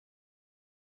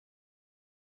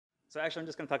So actually, I'm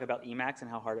just going to talk about Emacs and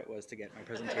how hard it was to get my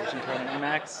presentation to run on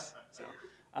Emacs. So,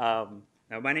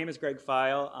 now my name is Greg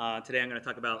Pfeil. Today I'm going to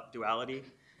talk about Duality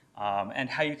and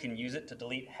how you can use it to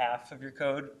delete half of your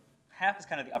code. Half is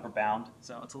kind of the upper bound,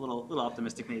 so it's a little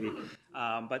optimistic maybe,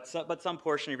 but some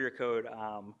portion of your code,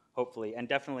 hopefully, and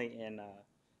definitely in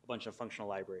a bunch of functional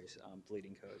libraries,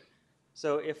 deleting code.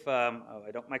 So if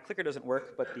my clicker doesn't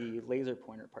work, but the laser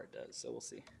pointer part does. So we'll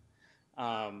see.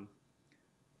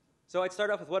 So I'd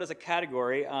start off with what is a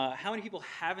category. How many people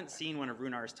haven't seen one of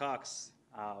Runar's talks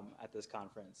at this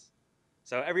conference?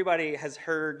 So everybody has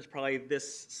heard probably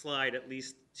this slide at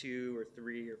least 2 or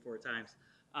 3 or 4 times.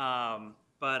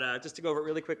 But just to go over it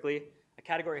really quickly, a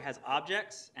category has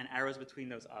objects and arrows between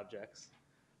those objects.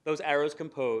 Those arrows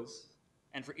compose,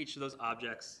 and for each of those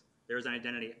objects, there is an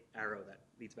identity arrow that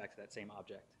leads back to that same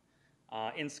object.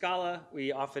 In Scala,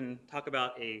 we often talk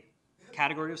about a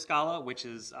category of Scala, which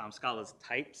is Scala's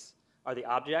types are the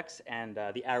objects, and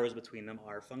the arrows between them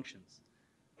are functions.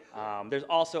 There's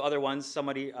also other ones.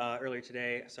 Somebody earlier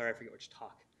today, sorry, I forget which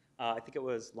talk. I think it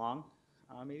was Long,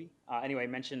 maybe. Anyway,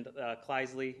 mentioned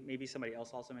Kleisli. Maybe somebody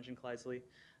else also mentioned Kleisli.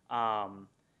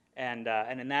 And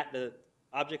in that, the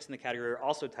objects in the category are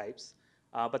also types,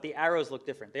 but the arrows look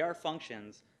different. They are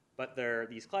functions, but they're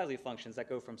these Kleisli functions that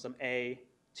go from some A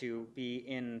to B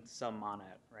in some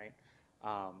monad, right?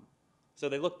 So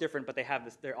they look different, but they have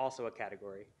this. They're also a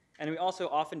category. And we also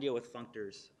often deal with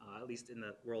functors, at least in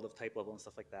the world of Typelevel and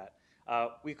stuff like that.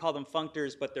 We call them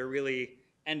functors, but they're really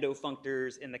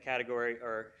endofunctors in the category,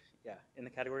 or yeah, in the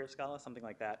category of Scala, something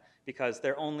like that, because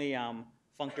they're only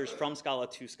functors from Scala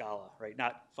to Scala, right?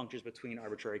 Not functors between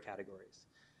arbitrary categories.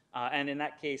 And in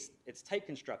that case, it's type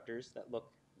constructors that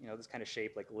look, this kind of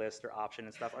shape like list or option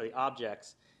and stuff are the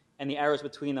objects, and the arrows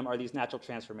between them are these natural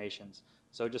transformations.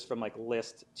 So just from like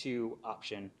list to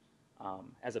option,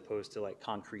 as opposed to like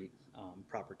concrete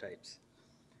proper types.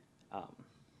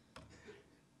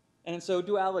 And so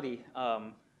duality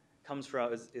comes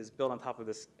from, is built on top of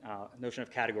this notion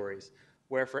of categories,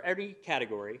 where for every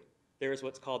category, there is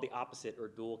what's called the opposite or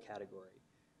dual category.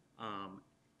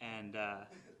 And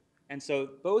so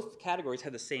both categories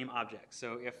have the same object.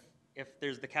 So if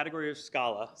there's the category of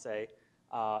Scala, say,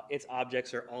 its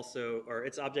objects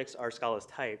are Scala's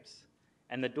types,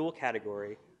 and the dual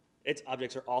category, its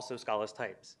objects are also Scala's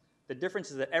types. The difference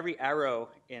is that every arrow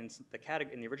in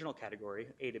the original category,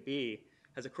 A to B,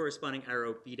 has a corresponding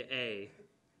arrow B to A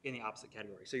in the opposite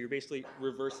category. So you're basically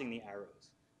reversing the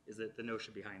arrows, is the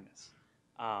notion behind this.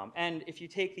 And if you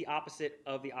take the opposite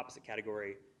of the opposite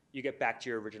category, you get back to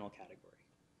your original category.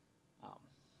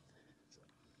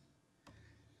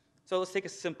 So let's take a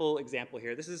simple example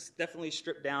here. This is definitely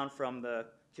stripped down from the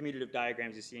commutative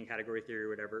diagrams you see in category theory or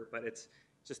whatever, but it's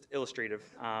just illustrative.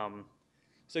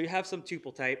 So you have some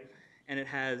tuple type, and it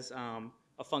has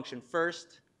a function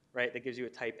first, right, that gives you a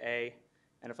type A,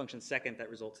 and a function second that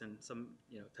results in some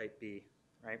type B,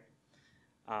 right?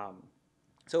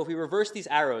 So if we reverse these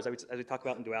arrows, as we talk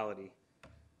about in duality,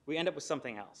 we end up with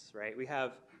something else, right? We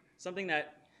have something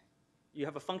that you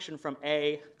have a function from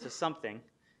A to something,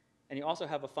 and you also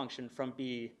have a function from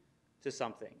B to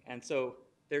something. And so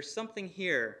there's something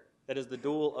here that is the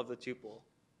dual of the tuple.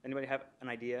 Anybody have an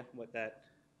idea what that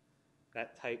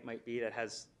type might be that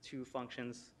has 2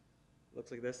 functions?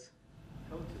 Looks like this?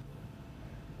 Cotuple.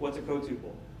 What's a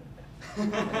cotuple?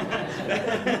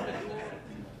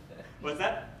 What's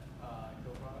that?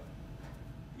 Coproduct.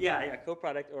 Yeah,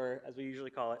 coproduct, or as we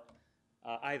usually call it,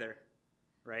 either,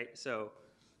 right? So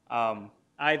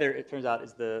either, it turns out,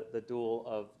 is the dual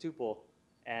of tuple,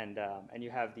 and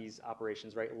you have these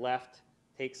operations, right? Left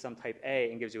takes some type A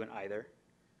and gives you an either,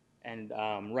 and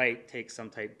right takes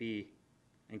some type B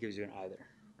and gives you an either,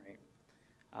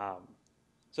 right?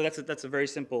 So that's a very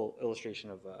simple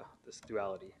illustration of this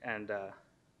duality. And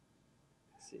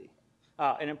let's see.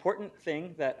 An important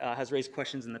thing that has raised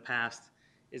questions in the past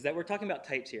is that we're talking about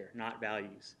types here, not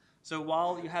values. So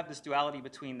while you have this duality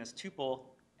between this tuple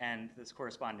and this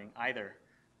corresponding either,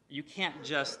 you can't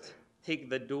just take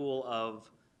the dual of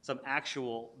some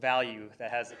actual value that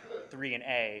has 3 in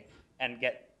A and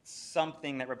get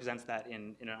something that represents that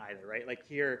in an either, right? Like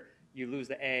here, you lose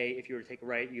the A. If you were to take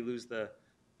right, you lose the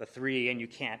 3, and you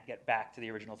can't get back to the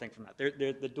original thing from that.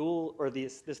 The dual, or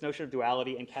this notion of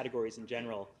duality and categories in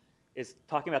general, is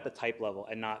talking about the type level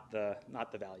and not the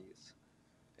values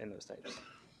in those types.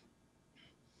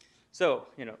 So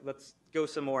let's go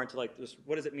some more into like just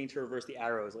what does it mean to reverse the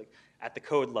arrows, like at the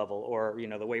code level, or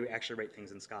the way we actually write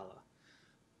things in Scala.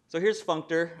 So here's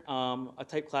functor, a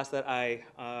type class that I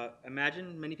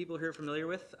imagine many people here are familiar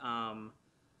with.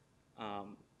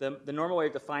 The normal way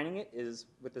of defining it is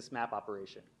with this map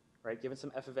operation, right? Given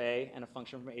some f of a and a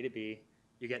function from a to b,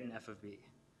 you get an f of b.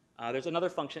 There's another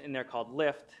function in there called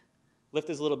lift. Lift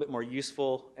is a little bit more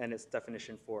useful in its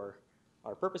definition for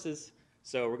our purposes,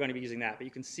 so we're going to be using that. But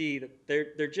you can see that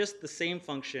they're just the same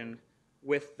function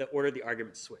with the order the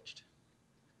arguments switched,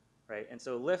 right? And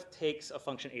so lift takes a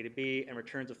function a to b and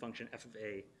returns a function f of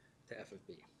a to f of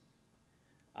b.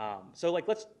 So like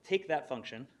let's take that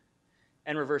function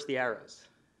and reverse the arrows,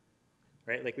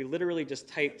 right? Like we literally just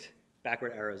typed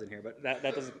backward arrows in here, but that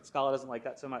doesn't, Scala doesn't like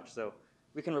that so much. So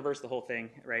we can reverse the whole thing,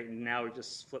 right? And now we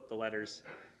just flip the letters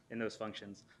in those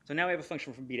functions. So now we have a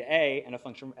function from b to a and a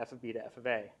function from f of b to f of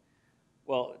a.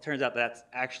 Well, it turns out that's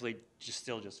actually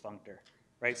still just functor,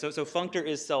 right? So functor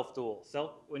is self-dual.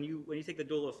 When you take the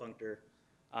dual of functor,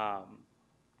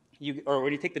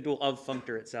 when you take the dual of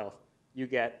functor itself, you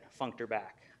get functor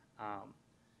back,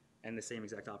 and the same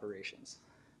exact operations.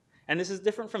 And this is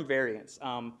different from variance.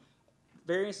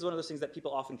 Variance is one of those things that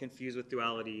people often confuse with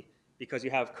duality because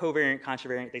you have covariant,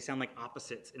 contravariant. They sound like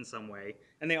opposites in some way,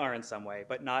 and they are in some way,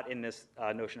 but not in this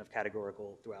notion of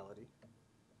categorical duality.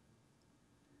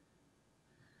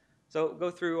 So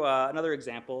go through another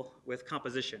example with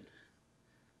composition.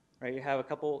 Right, you have a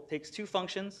couple, takes two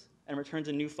functions and returns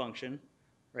a new function,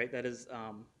 right? That is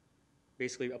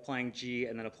basically applying g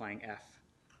and then applying f,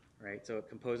 right? So it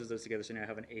composes those together, so now I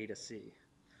have an a to c.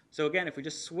 So again, if we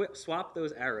just swap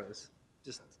those arrows,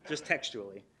 just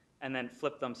textually, and then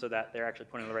flip them so that they're actually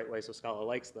pointing the right way so Scala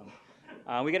likes them,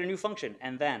 we get a new function,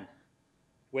 and then,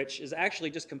 which is actually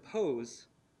just compose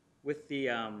with the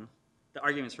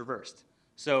arguments reversed.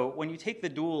 So when you take the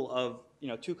dual of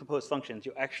two composed functions,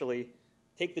 you actually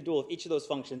take the dual of each of those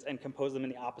functions and compose them in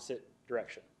the opposite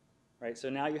direction, right? So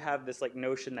now you have this like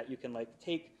notion that you can like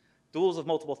take duals of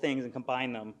multiple things and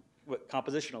combine them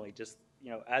compositionally, just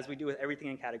as we do with everything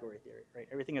in category theory, right?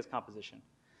 Everything is composition.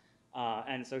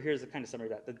 And so here's the kind of summary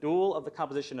of that. The dual of the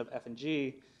composition of f and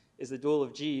g is the dual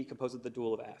of g composed with the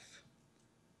dual of f,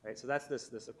 right? So that's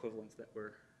this equivalence that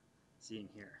we're seeing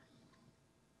here.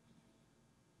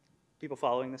 People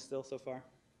following this still so far?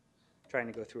 Trying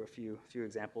to go through a few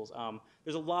examples.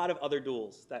 There's a lot of other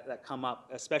duals that come up,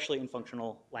 especially in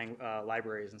functional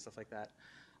libraries and stuff like that.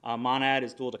 Monad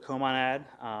is dual to comonad,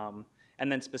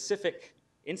 and then specific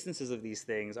instances of these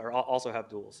things also have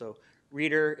duals. So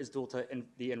reader is dual to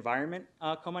the environment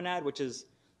comonad, which is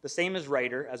the same as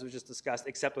writer, as we just discussed,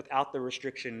 except without the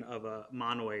restriction of a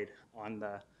monoid on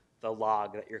the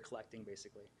log that you're collecting,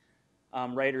 basically.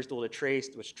 Writer is dual to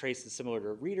traced, which trace is similar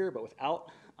to reader, but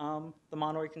without the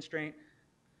monoid constraint.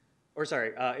 Or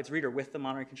sorry, it's reader with the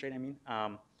monoid constraint, I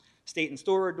mean. State and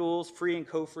store are duals, free and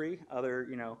co-free, other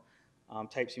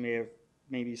types you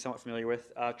may be somewhat familiar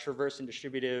with. Traverse and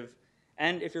distributive.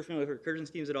 And if you're familiar with recursion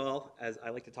schemes at all, as I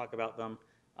like to talk about them,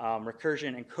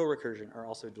 recursion and co-recursion are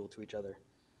also dual to each other.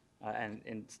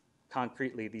 And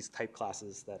concretely, these type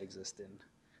classes that exist in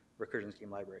recursion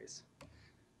scheme libraries.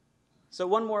 So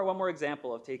one more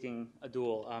example of taking a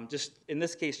dual, just in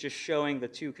this case, just showing the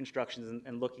two constructions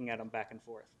and looking at them back and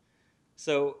forth.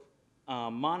 So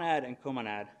monad and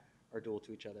comonad are dual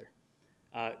to each other.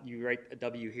 You write a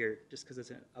W here just because it's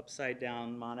an upside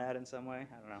down monad in some way.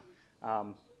 I don't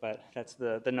know. But that's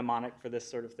the mnemonic for this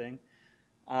sort of thing.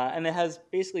 And it has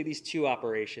basically these two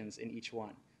operations in each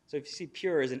one. So if you see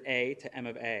pure is an A to M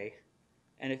of A,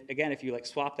 and if you like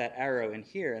swap that arrow in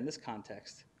here in this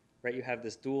context, right, you have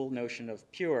this dual notion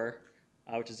of pure,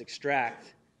 which is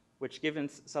extract, which given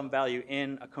some value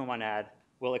in a comonad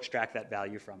will extract that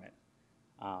value from it.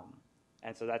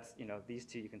 And so that's, these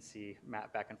two you can see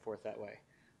map back and forth that way.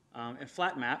 And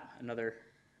flat map, another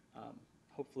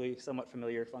hopefully somewhat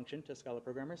familiar function to Scala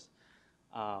programmers,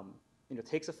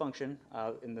 takes a function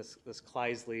in this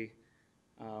Kleisli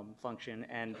function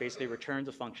and basically returns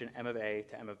a function m of a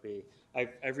to m of b.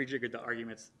 I've rejiggered the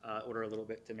arguments order a little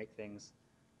bit to make things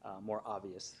more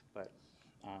obvious, but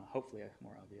hopefully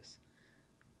more obvious.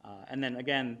 And then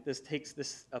again,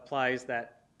 this applies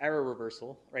that arrow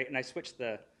reversal, right? And I switched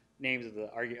the names of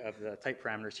the type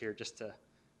parameters here just to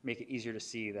make it easier to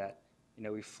see that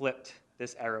we flipped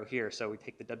this arrow here, so we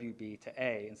take the WB to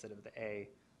A instead of the A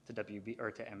to WB or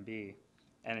to MB,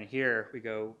 and then here we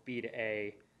go B to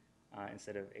A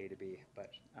instead of A to B.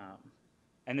 But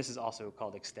and this is also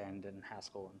called extend in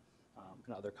Haskell and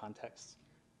in other contexts.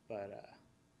 But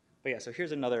yeah, so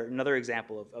here's another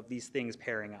example of these things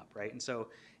pairing up, right? And so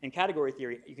in category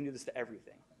theory, you can do this to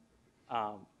everything.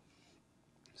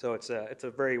 So it's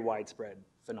a very widespread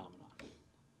phenomenon.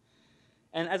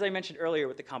 And as I mentioned earlier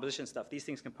with the composition stuff, these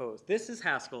things compose. This is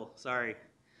Haskell, sorry.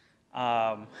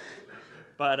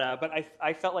 But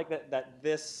I felt like that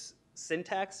this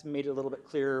syntax made it a little bit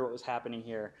clearer what was happening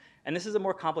here. And this is a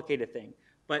more complicated thing.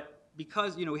 But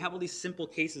because we have all these simple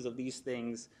cases of these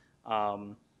things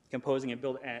composing and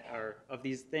build or of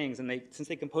these things, and since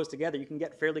they compose together, you can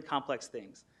get fairly complex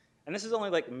things. And this is only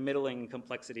like middling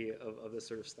complexity of this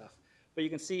sort of stuff. But you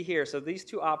can see here, so these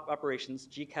two operations,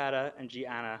 gcata and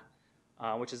gana,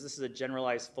 this is a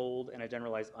generalized fold and a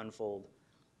generalized unfold.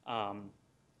 They're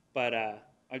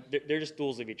just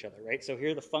duals of each other, right? So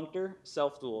here the functor,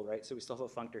 self-dual, right? So we still have a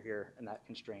functor here in that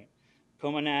constraint.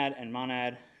 Comonad and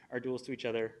monad are duals to each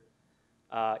other.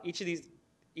 Each of these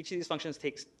functions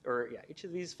takes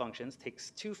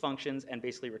two functions and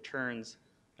basically returns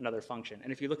another function.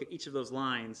 And if you look at each of those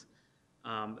lines,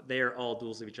 they are all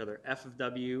duals of each other. F of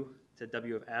w to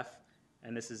w of f,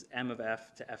 and this is m of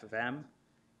f to f of m.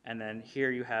 And then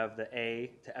here you have the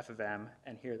a to f of m,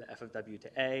 and here the f of w to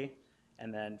a.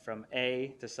 And then from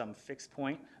a to some fixed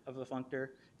point of the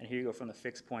functor, and here you go from the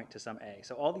fixed point to some a.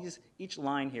 So each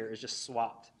line here is just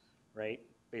swapped, right,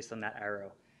 based on that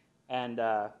arrow. And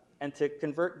to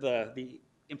convert the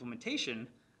implementation,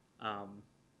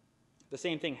 the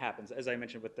same thing happens, as I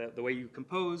mentioned, with the way you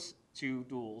compose two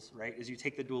duals, right, is you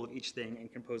take the dual of each thing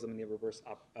and compose them in the reverse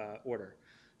order.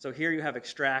 So here you have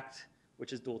extract,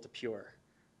 which is dual to pure,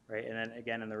 right? And then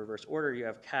again, in the reverse order, you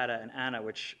have kata and ana,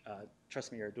 which,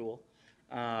 trust me, are dual.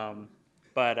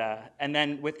 And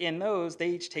then within those, they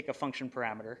each take a function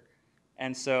parameter.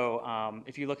 And so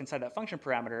if you look inside that function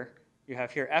parameter, you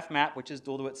have here fmap, which is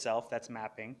dual to itself. That's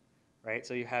mapping, right?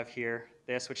 So you have here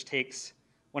this, which takes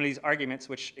one of these arguments,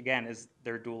 which again is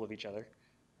their dual of each other,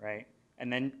 right?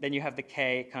 And then you have the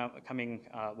k coming,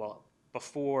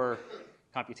 before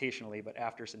computationally, but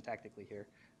after syntactically here.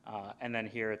 And then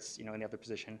here it's in the other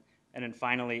position. And then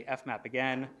finally fmap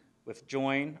again with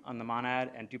join on the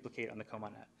monad and duplicate on the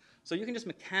comonad. So you can just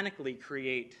mechanically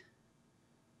create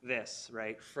this,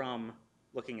 right, from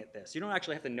looking at this. You don't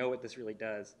actually have to know what this really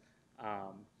does.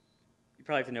 You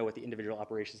probably have to know what the individual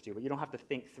operations do, but you don't have to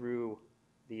think through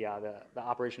the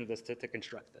operation of this to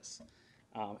construct this.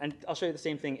 And I'll show you the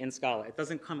same thing in Scala. It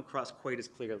doesn't come across quite as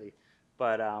clearly,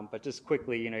 but just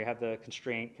quickly, you have the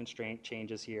constraint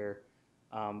changes here.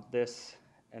 This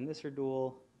and this are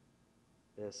dual.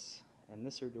 This and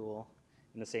this are dual.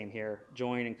 And the same here.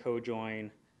 Join and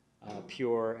co-join,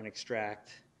 pure and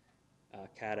extract,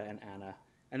 kata and ana.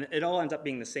 And it all ends up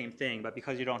being the same thing, but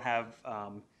because you don't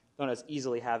as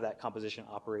easily have that composition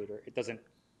operator, it doesn't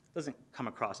come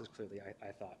across as clearly,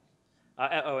 I thought.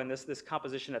 And this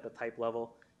composition at the type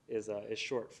level is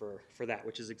short for that,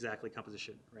 which is exactly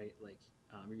composition, right? Like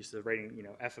we're used to writing,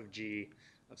 f of g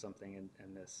of something,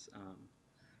 and this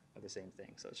are the same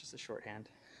thing. So it's just a shorthand.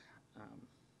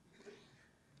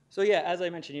 So yeah, as I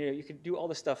mentioned, you could do all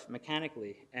this stuff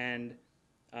mechanically, and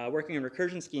working in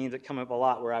recursion schemes, it come up a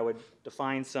lot where I would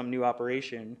define some new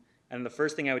operation, and the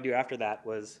first thing I would do after that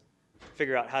was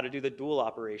figure out how to do the dual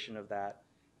operation of that.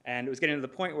 And it was getting to the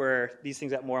point where these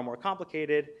things got more and more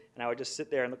complicated, and I would just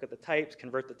sit there and look at the types,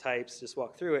 convert the types, just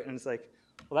walk through it, and it's like,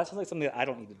 well, that sounds like something that I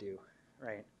don't need to do,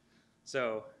 right?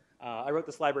 So I wrote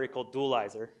this library called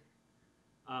Dualizer,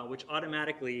 which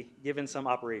automatically, given some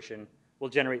operation, will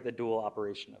generate the dual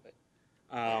operation of it.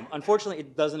 Unfortunately,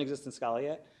 it doesn't exist in Scala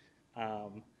yet,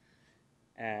 and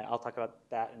I'll talk about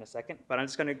that in a second, but I'm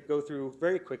just going to go through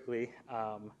very quickly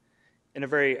in a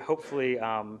very, hopefully,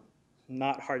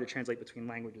 not hard to translate between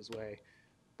languages way.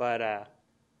 But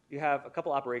you have a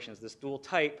couple operations. This dual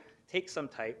type takes some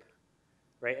type,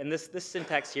 right? And this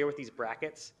syntax here with these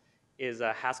brackets is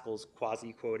Haskell's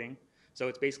quasi-quoting. So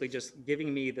it's basically just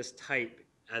giving me this type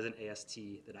as an AST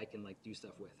that I can do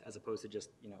stuff with, as opposed to just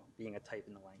being a type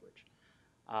in the language.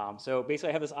 So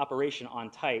basically I have this operation on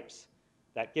types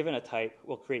that, given a type,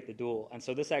 will create the dual. And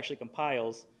so this actually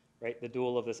compiles, right? The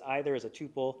dual of this either is a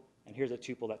tuple, and here's a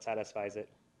tuple that satisfies it.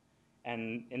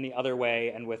 And in the other way,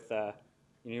 and with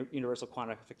universal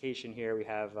quantification here, we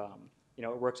have,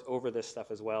 it works over this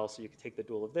stuff as well. So you can take the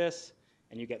dual of this,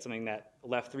 and you get something that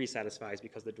left 3 satisfies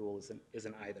because the dual is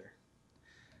an either.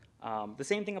 The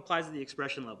same thing applies to the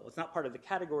expression level. It's not part of the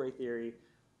category theory,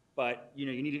 but you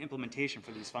need an implementation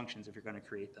for these functions if you're going to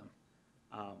create them.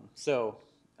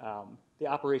 The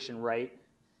operation write,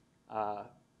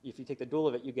 if you take the dual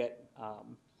of it, you get,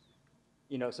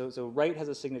 so write has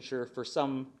a signature for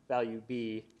some value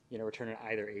b, return an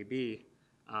either a, b.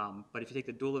 But if you take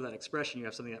the dual of that expression, you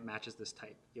have something that matches this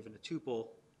type. Given a tuple,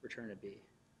 return a b,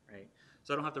 right?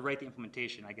 So I don't have to write the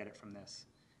implementation. I get it from this.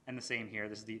 And the same here.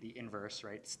 This is the inverse,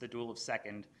 right? It's the dual of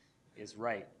second is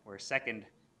right, where second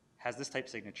has this type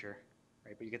signature,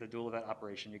 right? But you get the dual of that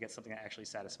operation. You get something that actually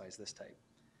satisfies this type.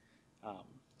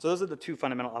 So those are the 2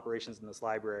 fundamental operations in this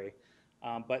library.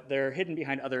 But they're hidden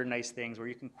behind other nice things where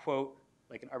you can quote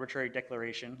like an arbitrary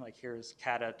declaration, like here's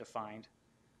kata defined,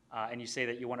 and you say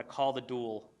that you want to call the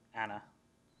dual Anna,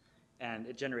 and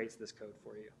it generates this code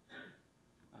for you.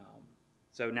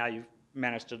 So now you've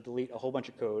managed to delete a whole bunch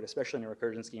of code, especially in a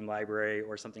recursion scheme library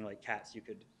or something like cats. You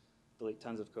could delete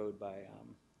tons of code by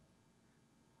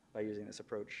using this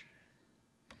approach.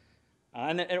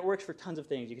 And it works for tons of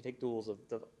things. You can take duals of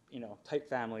the type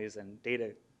families and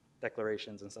data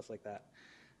declarations and stuff like that.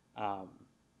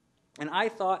 And I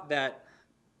thought that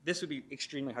this would be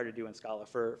extremely hard to do in Scala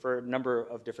for a number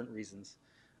of different reasons.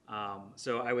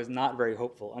 So I was not very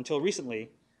hopeful until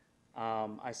recently.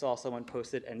 I saw someone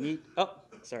posted a neat. Oh,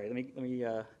 sorry. Let me.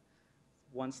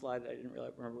 One slide that I didn't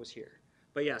remember was here.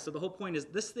 But yeah. So the whole point is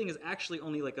this thing is actually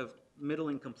only like of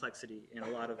middling complexity in a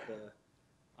lot of the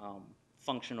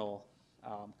functional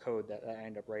code that I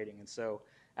end up writing. And so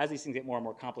as these things get more and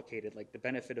more complicated, like the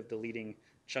benefit of deleting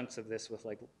chunks of this with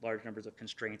like large numbers of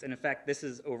constraints. And in fact, this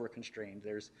is over constrained.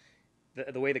 There's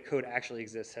the way the code actually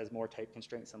exists has more type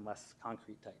constraints and less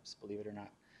concrete types, believe it or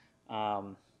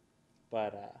not.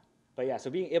 But yeah, so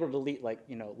being able to delete like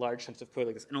large chunks of code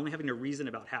like this and only having to reason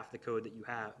about half the code that you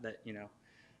have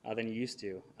than you used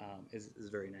to is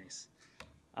very nice.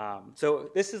 So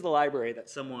this is the library that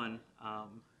someone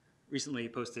recently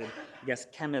posted, I guess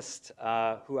chemist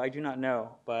who I do not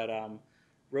know, but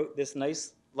wrote this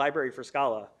nice library for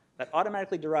Scala that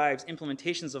automatically derives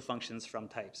implementations of functions from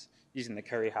types using the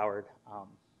Curry-Howard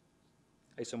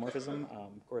isomorphism,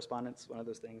 correspondence, one of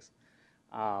those things.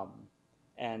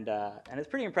 And it's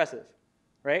pretty impressive,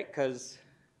 right? Because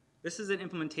this is the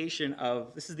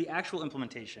actual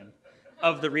implementation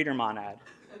of the reader monad.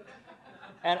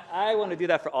 And I want to do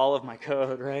that for all of my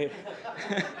code, right?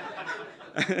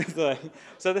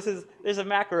 So there's a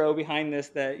macro behind this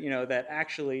that that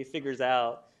actually figures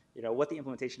out what the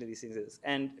implementation of these things is,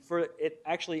 and it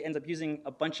actually ends up using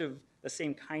a bunch of the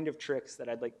same kind of tricks that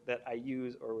I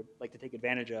use or would like to take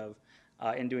advantage of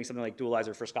in doing something like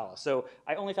Dualizer for Scala. So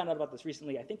I only found out about this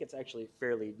recently. I think it's actually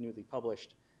fairly newly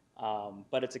published,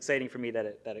 but it's exciting for me that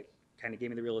it kind of gave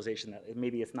me the realization that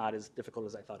maybe it's not as difficult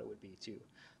as I thought it would be to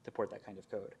port that kind of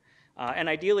code. And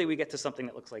ideally, we get to something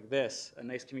that looks like this, a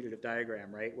nice commutative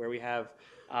diagram, right, where we have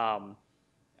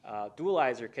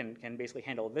Dualizer can basically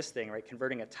handle this thing, right,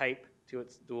 converting a type to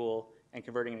its dual and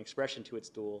converting an expression to its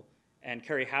dual. And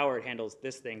Curry-Howard handles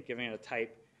this thing, giving it a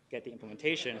type, get the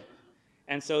implementation.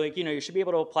 And so you should be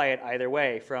able to apply it either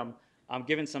way from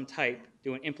given some type,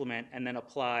 do an implement, and then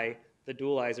apply the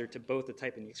Dualizer to both the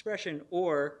type and the expression,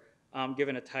 or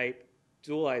given a type,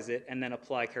 dualize it, and then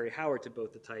apply Curry-Howard to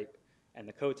both the type and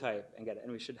the co-type and get it.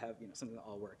 And we should have something that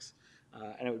all works.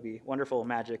 And it would be wonderful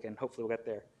magic, and hopefully we'll get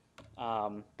there.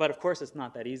 But of course, it's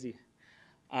not that easy.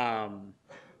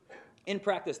 In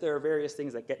practice, there are various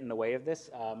things that get in the way of this.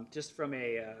 Just from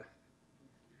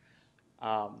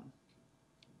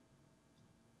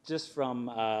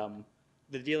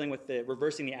the dealing with the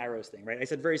reversing the arrows thing, right? I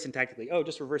said very syntactically, oh,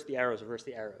 just reverse the arrows, reverse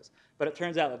the arrows. But it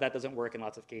turns out that doesn't work in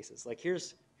lots of cases. Like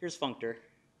here's functor,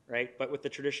 right? But with the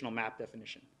traditional map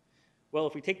definition. Well,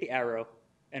 if we take the arrow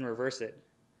and reverse it,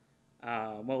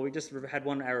 well, we just had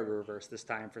one arrow to reverse this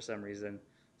time for some reason.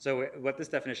 So what this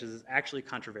definition is actually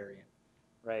contravariant,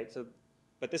 right?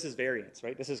 But this is variance,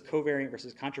 right? This is covariant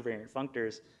versus contravariant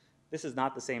functors. This is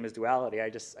not the same as duality. I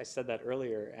said that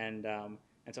earlier, and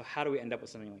so how do we end up with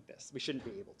something like this? We shouldn't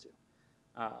be able to.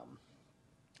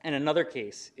 And another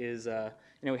case is,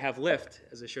 we have lift,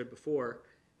 as I showed before,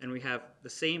 and we have the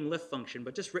same lift function,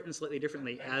 but just written slightly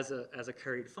differently as a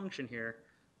carried function here,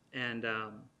 and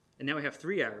now we have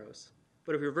 3 arrows.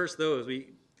 But if we reverse those,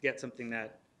 we get something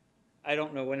that I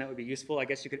don't know when that would be useful. I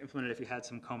guess you could implement it if you had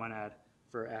some comonad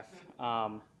for f,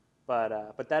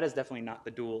 but that is definitely not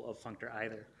the dual of functor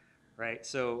either, right?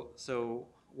 So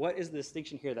what is the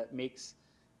distinction here that makes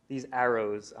these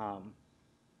arrows,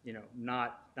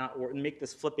 not work, make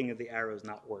this flipping of the arrows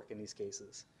not work in these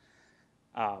cases?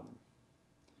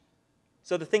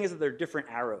 So the thing is that they're different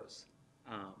arrows,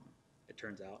 it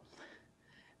turns out,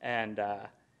 and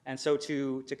so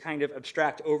to kind of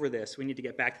abstract over this, we need to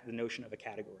get back to the notion of a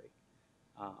category.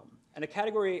 And a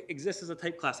category exists as a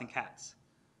type class in cats.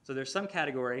 So there's some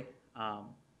category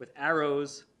with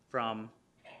arrows from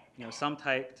some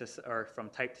type or from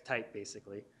type to type,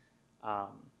 basically.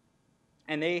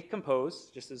 And they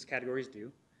compose, just as categories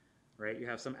do, right? You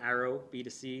have some arrow B to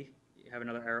C, you have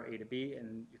another arrow A to B,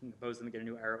 and you can compose them to get a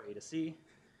new arrow A to C.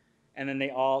 And then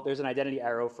there's an identity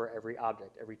arrow for every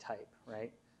object, every type,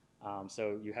 right?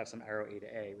 So you have some arrow A to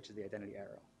A, which is the identity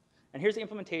arrow. And here's the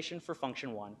implementation for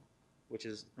function 1, which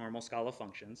is normal Scala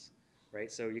functions,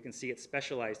 right? So you can see it's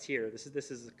specialized here. This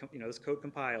code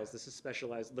compiles. This is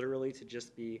specialized literally to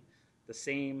just be the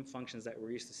same functions that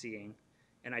we're used to seeing,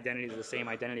 and identity is the same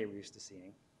identity we're used to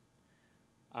seeing.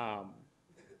 And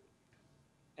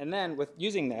then with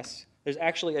using this, there's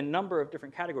actually a number of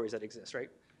different categories that exist, right?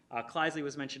 Kleisli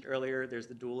was mentioned earlier. There's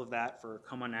the dual of that for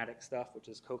comonadic stuff, which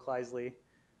is co-Kleisli.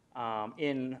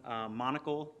 In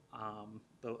Monocle,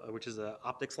 which is an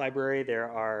optics library,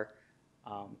 there are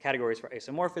categories for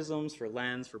isomorphisms, for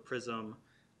lens, for prism,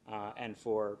 and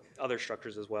for other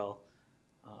structures as well.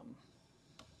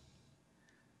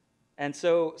 And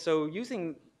so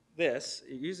using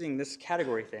this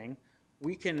category thing,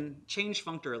 we can change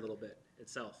functor a little bit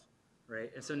itself,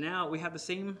 right? And so now we have the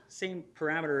same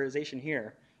parameterization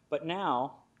here, but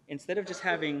now instead of just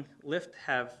having lift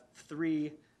have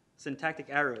 3 syntactic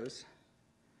arrows,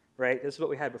 right? This is what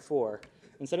we had before.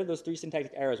 Instead of those 3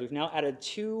 syntactic arrows, we've now added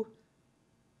 2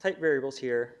 type variables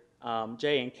here,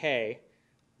 j and k,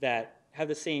 that have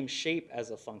the same shape as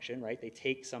a function, right? They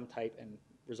take some type and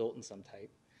result in some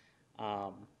type.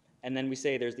 And then we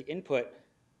say there's the input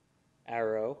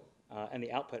arrow and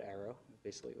the output arrow.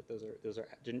 Basically, what those are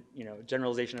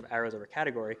generalization of arrows over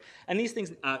category. And these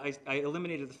things, I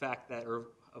eliminated the fact that, or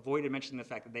avoided mentioning the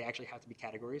fact that they actually have to be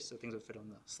categories, so things would fit on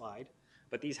the slide.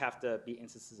 But these have to be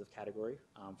instances of category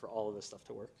for all of this stuff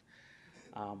to work.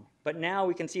 But now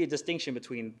we can see a distinction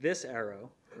between this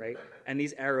arrow, right, and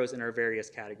these arrows in our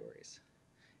various categories.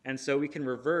 And so we can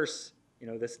reverse,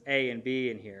 this A and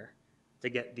B in here to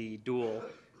get the dual,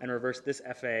 and reverse this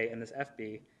FA and this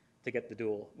FB to get the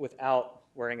dual without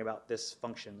worrying about this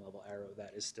function level arrow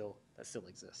that still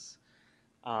exists.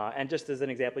 And just as an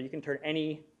example, you can turn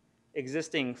any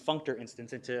existing functor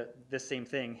instance into this same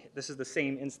thing. This is the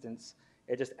same instance.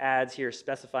 It just adds here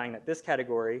specifying that this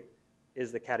category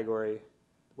is the category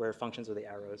where functions are the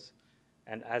arrows,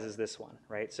 and as is this one,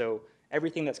 right? So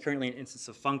everything that's currently an instance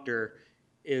of functor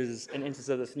is an instance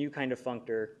of this new kind of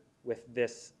functor with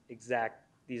these exact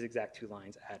 2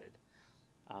 lines added.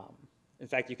 In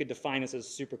fact, you could define this as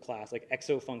a superclass. Like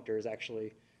exofunctor is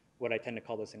actually what I tend to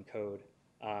call this in code,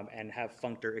 and have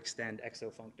functor extend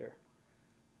exofunctor.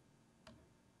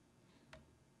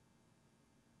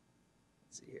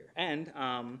 Let's see here. And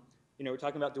we're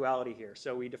talking about duality here.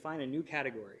 So we define a new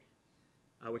category,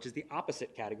 which is the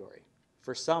opposite category.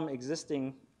 For some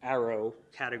existing arrow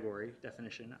category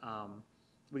definition,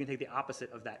 we can take the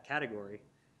opposite of that category,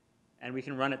 and we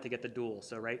can run it to get the dual.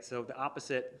 So the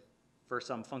opposite for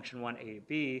some function 1 A to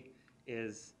B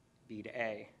is B to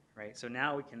A, right? So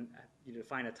now we can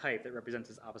define a type that represents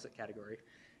this opposite category,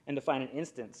 and define an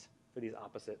instance for these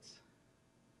opposites,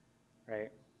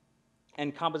 right?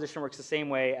 And composition works the same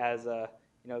way as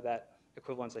that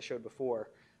equivalence I showed before.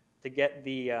 To get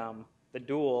the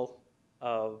dual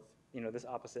of this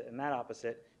opposite and that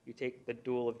opposite, you take the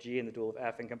dual of G and the dual of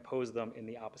F and compose them in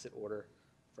the opposite order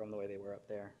from the way they were up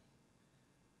there.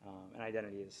 And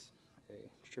identity is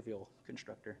a trivial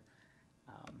constructor.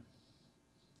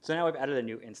 So now I've added a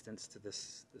new instance to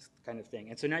this kind of thing.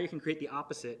 And so now you can create the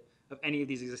opposite of any of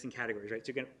these existing categories, right? So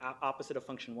you get opposite of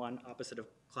function 1, opposite of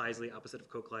Kleisli, opposite of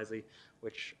co-Kleisli,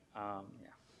 which,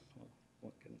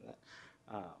 won't get into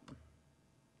that.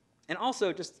 And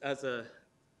also, just as a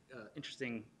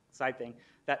interesting side thing,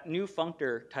 that new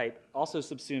functor type also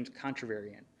subsumes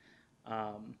contravariant,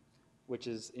 which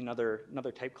is another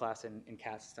type class in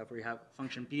CAS stuff where you have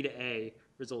function B to A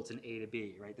results in A to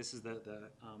B, right? This is the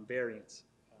variance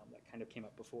that kind of came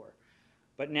up before.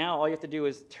 But now all you have to do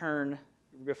is turn,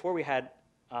 before we had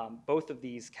both of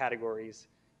these categories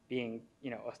being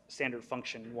a standard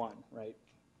function 1, right?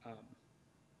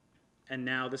 And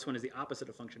now this one is the opposite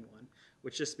of function 1,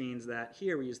 which just means that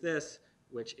here we use this,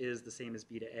 which is the same as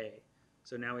B to A.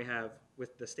 So now we have,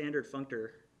 with the standard functor,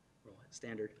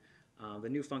 the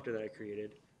new functor that I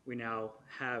created, we now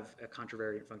have a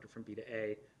contravariant functor from B to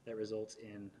A that results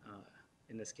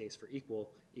in this case, for equal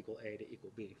A to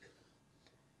equal B.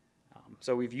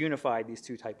 So we've unified these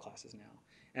 2 type classes now.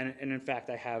 And in fact,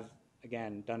 I have,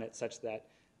 again, done it such that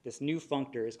this new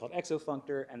functor is called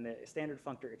exofunctor, and the standard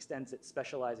functor extends it,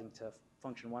 specializing to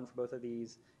function 1 for both of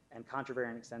these, and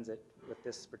contravariant extends it with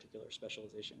this particular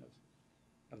specialization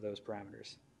of those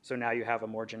parameters. So now you have a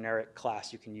more generic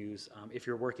class you can use. If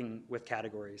you're working with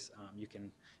categories, you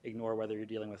can ignore whether you're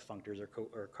dealing with functors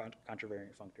or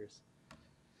contravariant functors.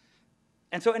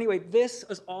 And so anyway, this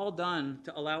is all done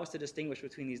to allow us to distinguish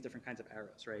between these different kinds of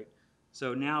arrows, right?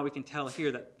 So now we can tell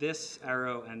here that this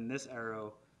arrow and this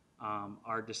arrow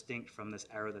are distinct from this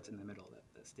arrow that's in the middle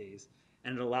that stays.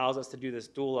 And it allows us to do this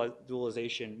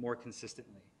dualization more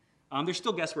consistently. There's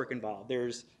still guesswork involved.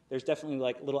 There's definitely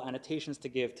like little annotations to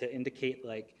give to indicate,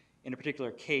 like, in a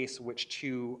particular case, which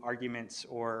 2 arguments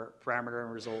or parameter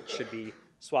and result should be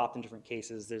swapped in different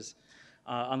cases. There's,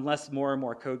 unless more and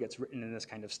more code gets written in this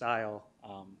kind of style,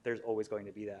 there's always going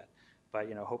to be that.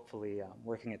 but hopefully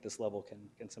working at this level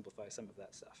can simplify some of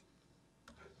that stuff.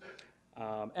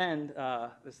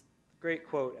 This great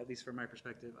quote, at least from my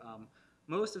perspective,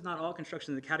 most if not all constructions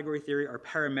in the category theory are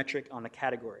parametric on the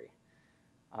category,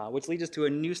 which leads us to a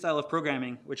new style of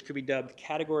programming, which could be dubbed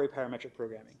category parametric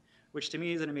programming, which to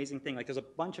me is an amazing thing. Like, there's a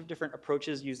bunch of different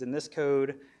approaches used in this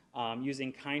code,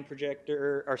 using kind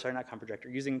projector, or sorry, not kind projector,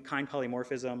 using kind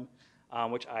polymorphism,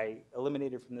 which I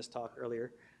eliminated from this talk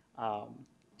earlier,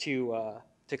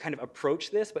 to kind of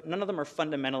approach this, but none of them are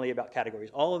fundamentally about categories.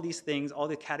 All of these things, all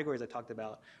the categories I talked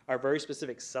about, are a very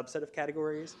specific subset of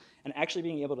categories, and actually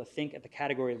being able to think at the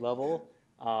category level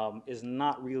is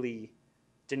not really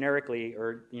generically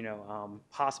or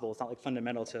possible. It's not like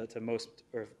fundamental to most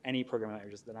or any programming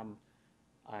languages that I'm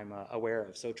aware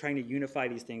of. So trying to unify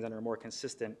these things under a more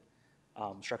consistent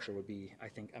structure would be, I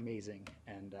think, amazing,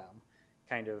 and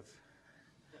kind of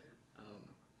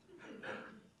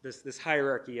this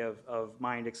hierarchy of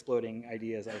mind exploding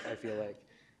ideas, I feel like,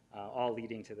 all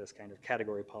leading to this kind of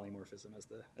category polymorphism as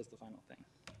the final thing.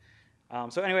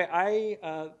 So anyway,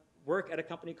 I work at a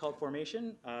company called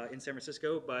Formation in San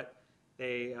Francisco, but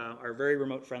they are very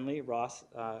remote friendly. Ross,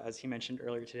 as he mentioned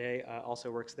earlier today, also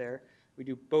works there. We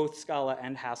do both Scala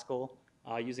and Haskell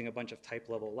using a bunch of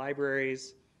type-level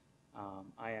libraries.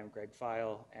 I am Greg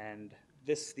Pfeil, and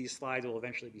these slides will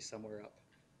eventually be somewhere up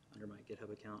under my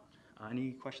GitHub account.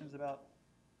 Any questions about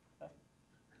that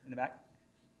in the back?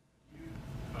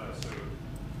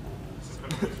 So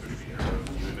sometimes with switching arrows,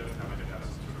 do you end up having to have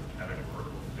some sort of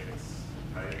categorical fix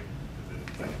type? Because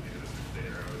it's like maybe the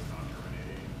arrow is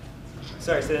non-terminating.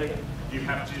 Sorry, say that again. Do you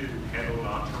have to handle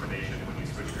non-termination when you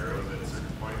switch arrows at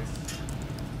certain points?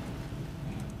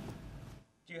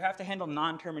 Do you have to handle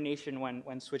non-termination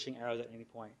when switching arrows at any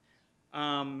point?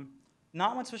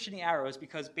 Not when switching arrows,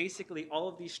 because basically all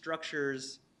of these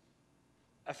structures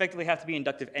effectively have to be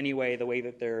inductive anyway, the way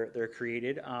that they're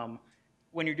created.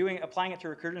 When you're applying it to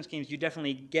recursion schemes, you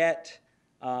definitely get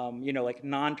like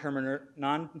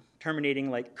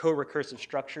non-terminating like co-recursive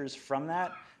structures from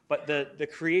that. But the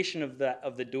creation of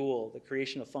the dual, the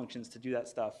creation of functions to do that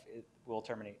stuff, it will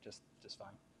terminate just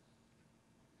fine.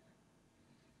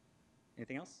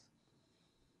 Anything else?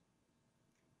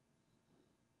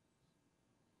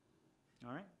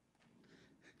 All right.